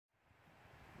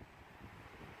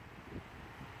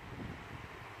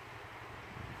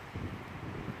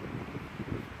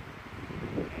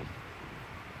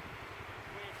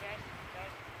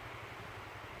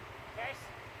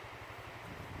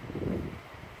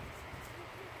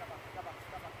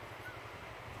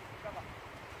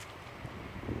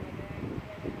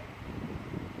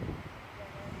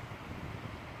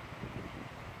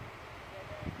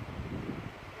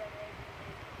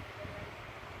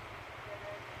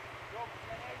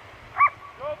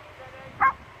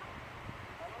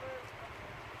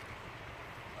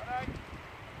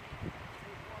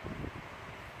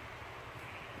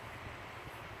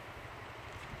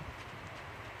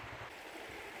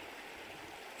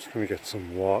Just going to get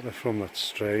some water from that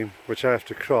stream, which I have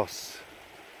to cross.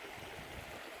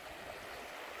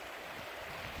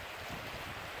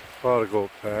 Before I go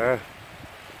up there,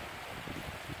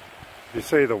 you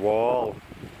see the wall,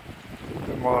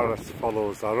 it more or less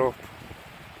follows that up.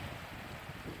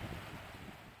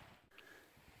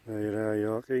 There you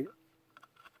are, Yorkie.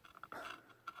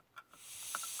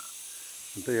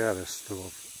 There is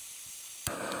stuff.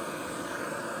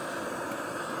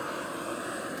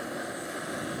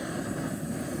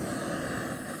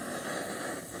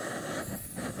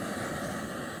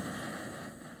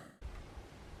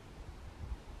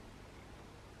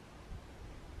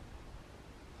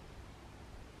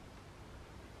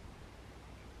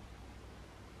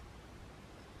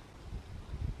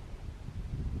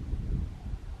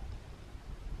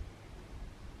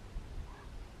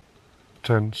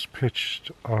 Tents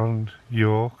pitched on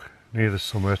Yoke near the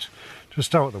summit,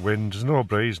 just out of the wind. There's no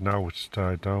breeze now, it's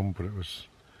died down, but it was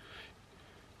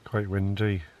quite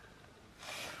windy.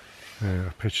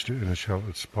 I pitched it in a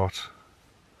sheltered spot,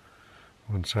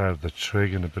 one side of the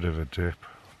trig in a bit of a dip.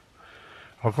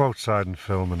 I'll go outside and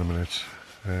film in a minute.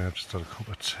 I've just had a cup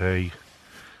of tea.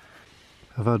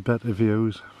 I've had better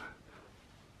views,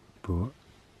 but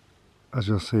as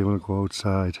you'll see when I go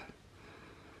outside,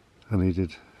 I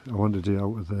wanted it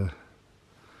out of there.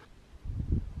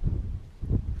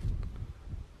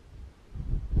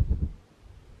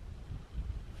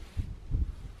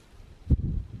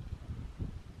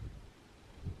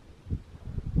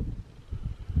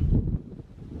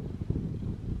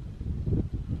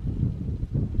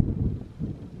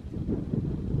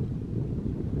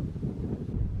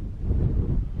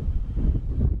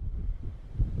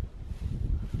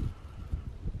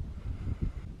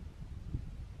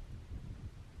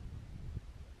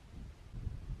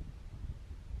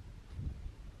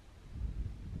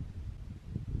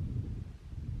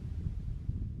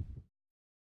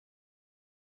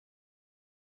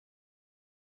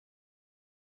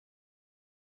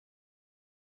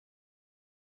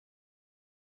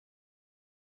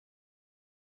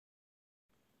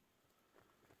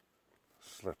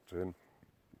 Slept in.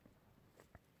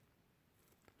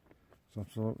 It's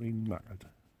absolutely knackered.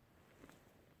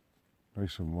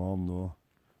 Nice and warm though.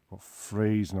 Got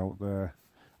freezing out there.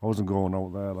 I wasn't going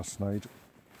out there last night.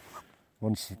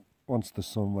 Once the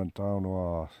sun went down,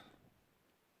 oh,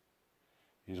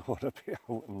 you don't want to be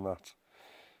out in that.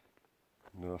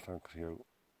 No thanks you.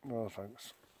 No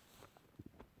thanks.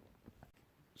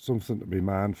 Something to be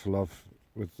mindful of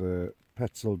with the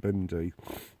Petzl Bindi.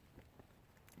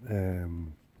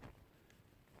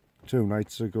 2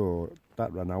 nights ago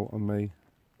that ran out on me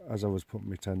as I was putting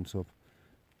my tent up.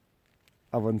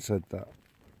 Having said that,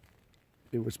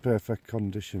 it was perfect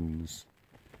conditions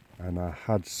and I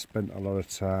had spent a lot of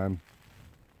time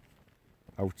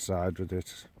outside with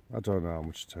it. I don't know how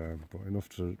much time, but enough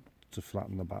to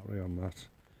flatten the battery on that.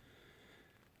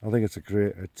 I think it's a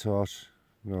great head torch,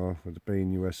 you know, with it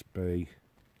being USB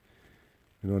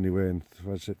and only weighing,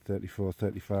 what is it,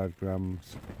 34-35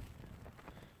 grams.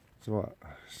 So,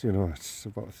 you know, it's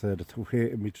about a third of the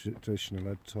weight of my traditional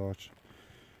head torch.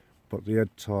 But the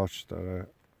head torch that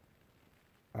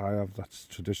I have, that's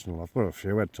traditional. I've got a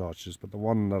few head torches, but the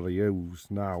one that I use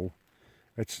now,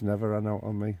 it's never run out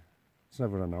on me. It's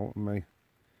never run out on me.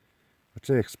 I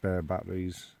take spare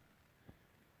batteries.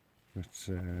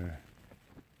 So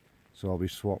I'll be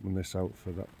swapping this out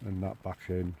for that and that back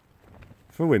in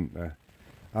for winter.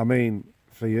 I mean,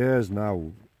 for years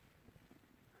now,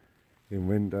 in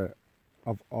winter,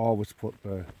 I've always put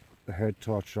the head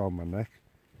torch around my neck.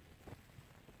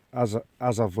 As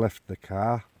I've left the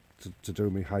car to do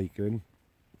my hiking,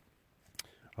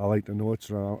 I like to know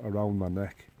it's around my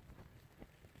neck.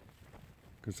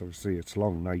 Because obviously it's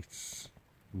long nights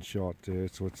and short days,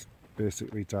 so it's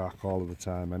basically dark all of the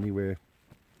time anyway.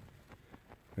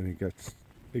 And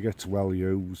it gets well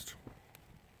used.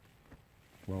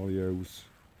 Well used.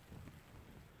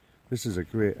 This is a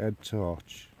great head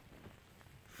torch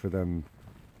for them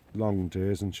long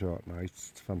days and short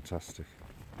nights. It's fantastic.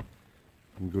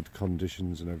 In good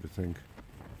conditions and everything.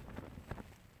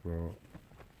 But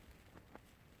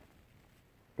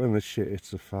when the shit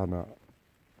hits the fan at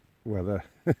weather,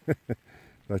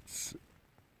 that's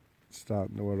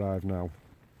starting to arrive now.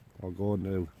 I'll go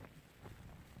now.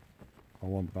 I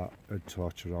want that head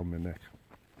torch around my neck.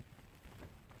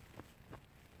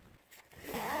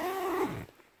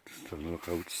 Just having a look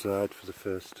outside for the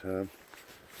first time.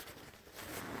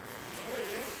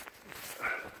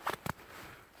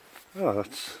 Oh,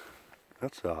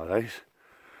 that's alright.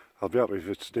 I'll be happy if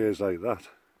it stays like that.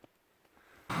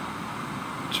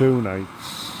 2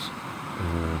 nights,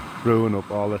 brewing up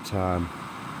all the time.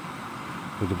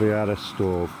 with a VRS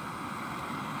stove.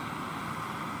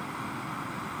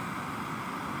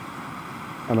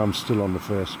 And I'm still on the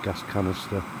first gas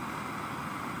canister.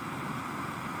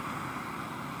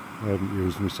 I haven't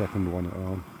used my second one at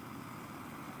all.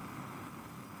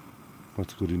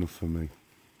 That's good enough for me.